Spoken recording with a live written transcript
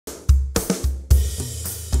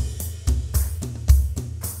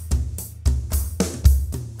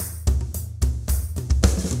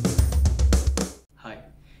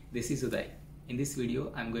this is Uday. In this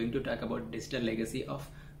video, I'm going to talk about digital legacy of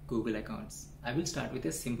Google accounts. I will start with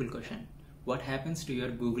a simple question. What happens to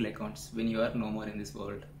your Google accounts when you are no more in this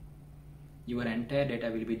world? Your entire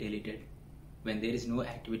data will be deleted when there is no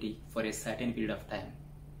activity for a certain period of time.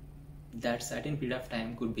 That certain period of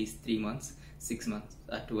time could be 3 months, 6 months,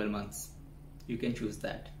 or 12 months. You can choose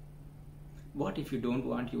that. What if you don't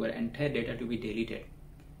want your entire data to be deleted?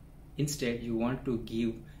 Instead, you want to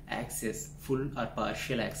give access, full or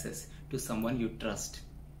partial access, to someone you trust.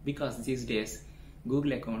 Because these days,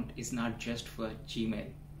 Google account is not just for Gmail.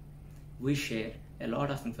 We share a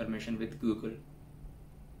lot of information with Google.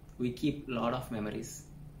 We keep a lot of memories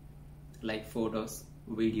like photos,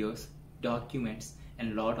 videos, documents,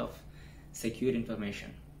 and a lot of secure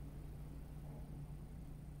information.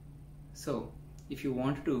 So, if you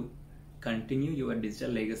want to continue your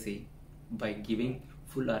digital legacy by giving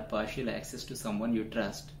full or partial access to someone you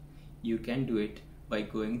trust, you can do it by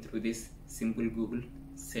going through this simple Google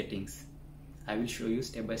settings. I will show you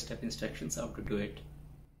step-by-step instructions how to do it.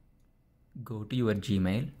 Go to your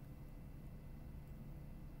Gmail,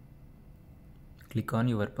 click on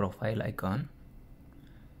your profile icon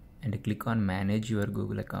and click on manage your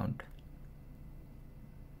Google account.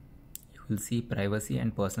 You will see privacy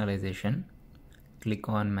and personalization. Click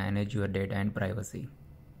on manage your data and privacy.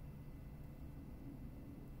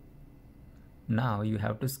 Now you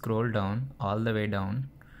have to scroll down all the way down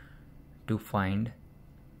to find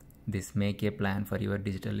this make a plan for your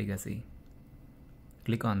digital legacy.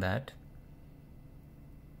 Click on that.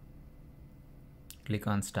 Click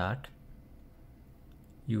on start.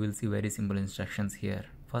 You will see very simple instructions here.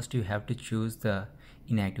 First you have to choose the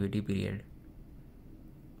inactivity period.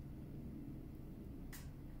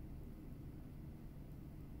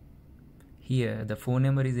 Here the phone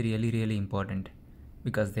number is really important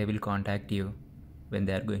because they will contact you when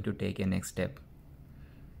they are going to take a next step.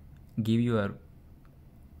 Give your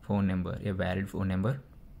phone number, a valid phone number.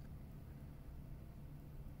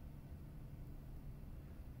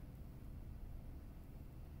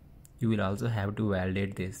 You will also have to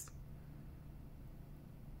validate this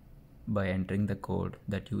by entering the code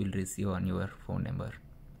that you will receive on your phone number.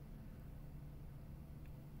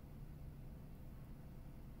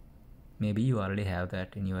 Maybe you already have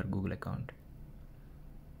that in your Google account.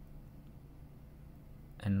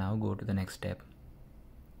 And now go to the next step.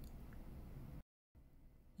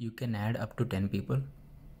 You can add up to 10 people.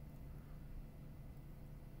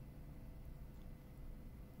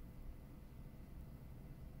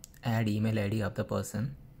 Add email ID of the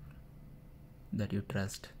person that you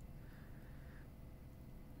trust.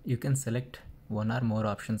 You can select one or more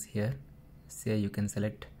options here. Say you can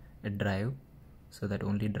select a drive so that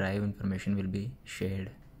only drive information will be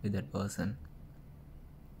shared with that person.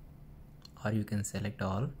 Or you can select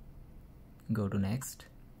all. Go to next.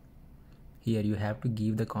 Here you have to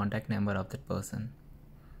give the contact number of that person.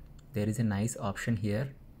 There is a nice option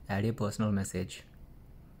here, add a personal message.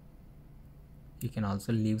 You can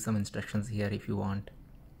also leave some instructions here if you want.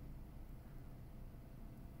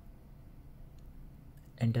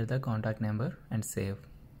 Enter the contact number and save.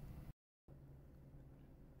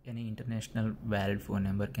 Any international valid phone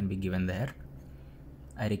number can be given there.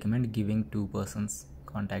 I recommend giving 2 persons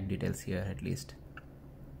contact details here at least.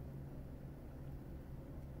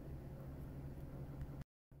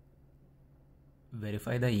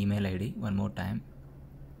 Verify the email ID one more time.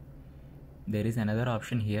 There is another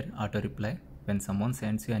option here, auto reply. When someone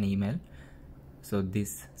sends you an email, so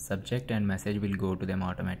this subject and message will go to them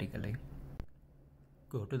automatically.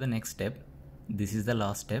 Go to the next step. This is the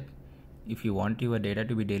last step. If you want your data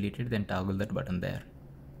to be deleted, then toggle that button there.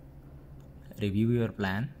 Review your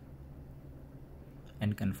plan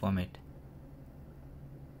and confirm it.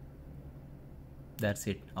 That's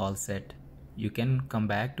it, all set. You can come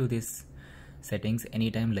back to this settings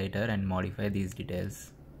anytime later and modify these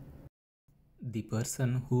details. The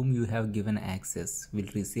person whom you have given access will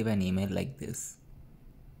receive an email like this.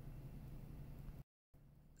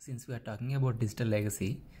 Since we are talking about digital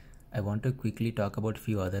legacy, I want to quickly talk about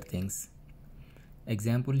few other things.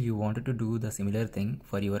 Example, you wanted to do the similar thing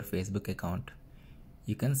for your Facebook account.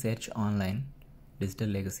 You can search online digital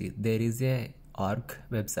legacy. There is a org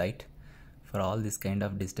website for all this kind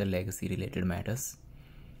of digital legacy related matters.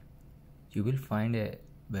 You will find a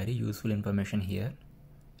very useful information here,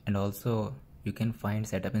 and also you can find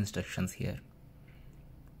setup instructions here.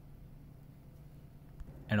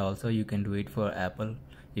 And also you can do it for Apple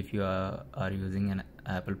if you are using an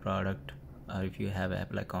Apple product or if you have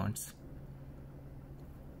Apple accounts.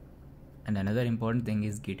 And another important thing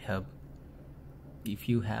is GitHub. If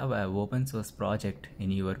you have an open source project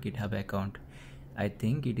in your GitHub account, I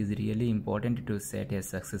think it is really important to set a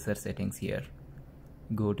successor settings here.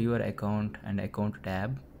 Go to your account and account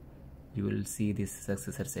tab. You will see this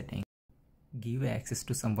successor setting. Give access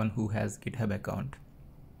to someone who has GitHub account.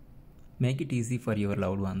 Make it easy for your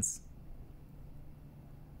loved ones.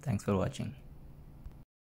 Thanks for watching.